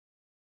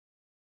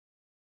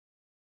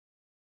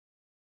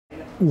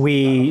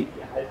We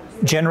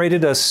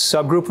generated a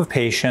subgroup of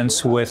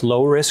patients with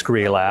low-risk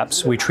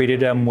relapse. We treated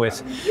them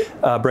with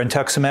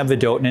Brentuximab,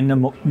 vedotin,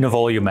 and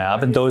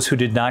Nivolumab, and those who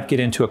did not get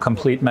into a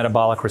complete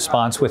metabolic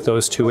response with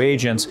those two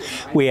agents,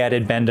 we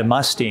added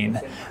Bendamustine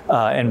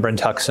and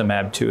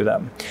Brentuximab to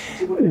them.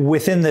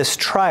 Within this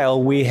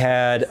trial, we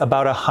had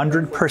about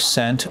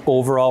 100%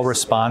 overall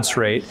response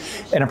rate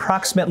and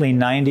approximately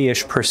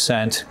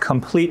 90-ish%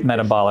 complete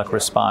metabolic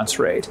response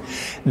rate.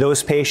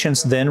 Those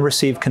patients then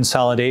received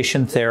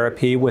consolidation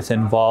therapy with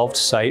involved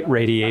site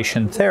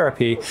radiation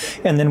therapy,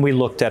 and then we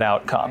looked at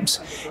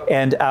outcomes.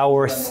 And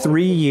our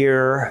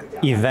 3-year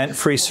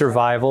event-free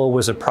survival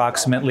was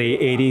approximately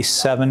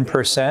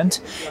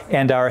 87%,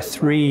 and our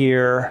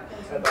 3-year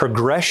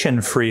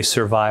progression-free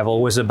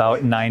survival was about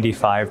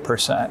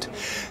 95%.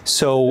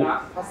 So,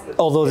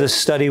 although this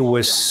study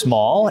was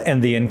small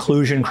and the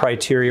inclusion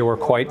criteria were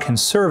quite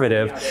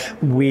conservative,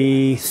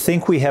 we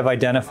think we have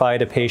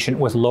identified a patient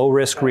with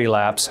low-risk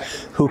relapse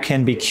who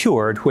can be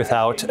cured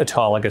without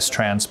autologous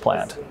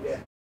transplant.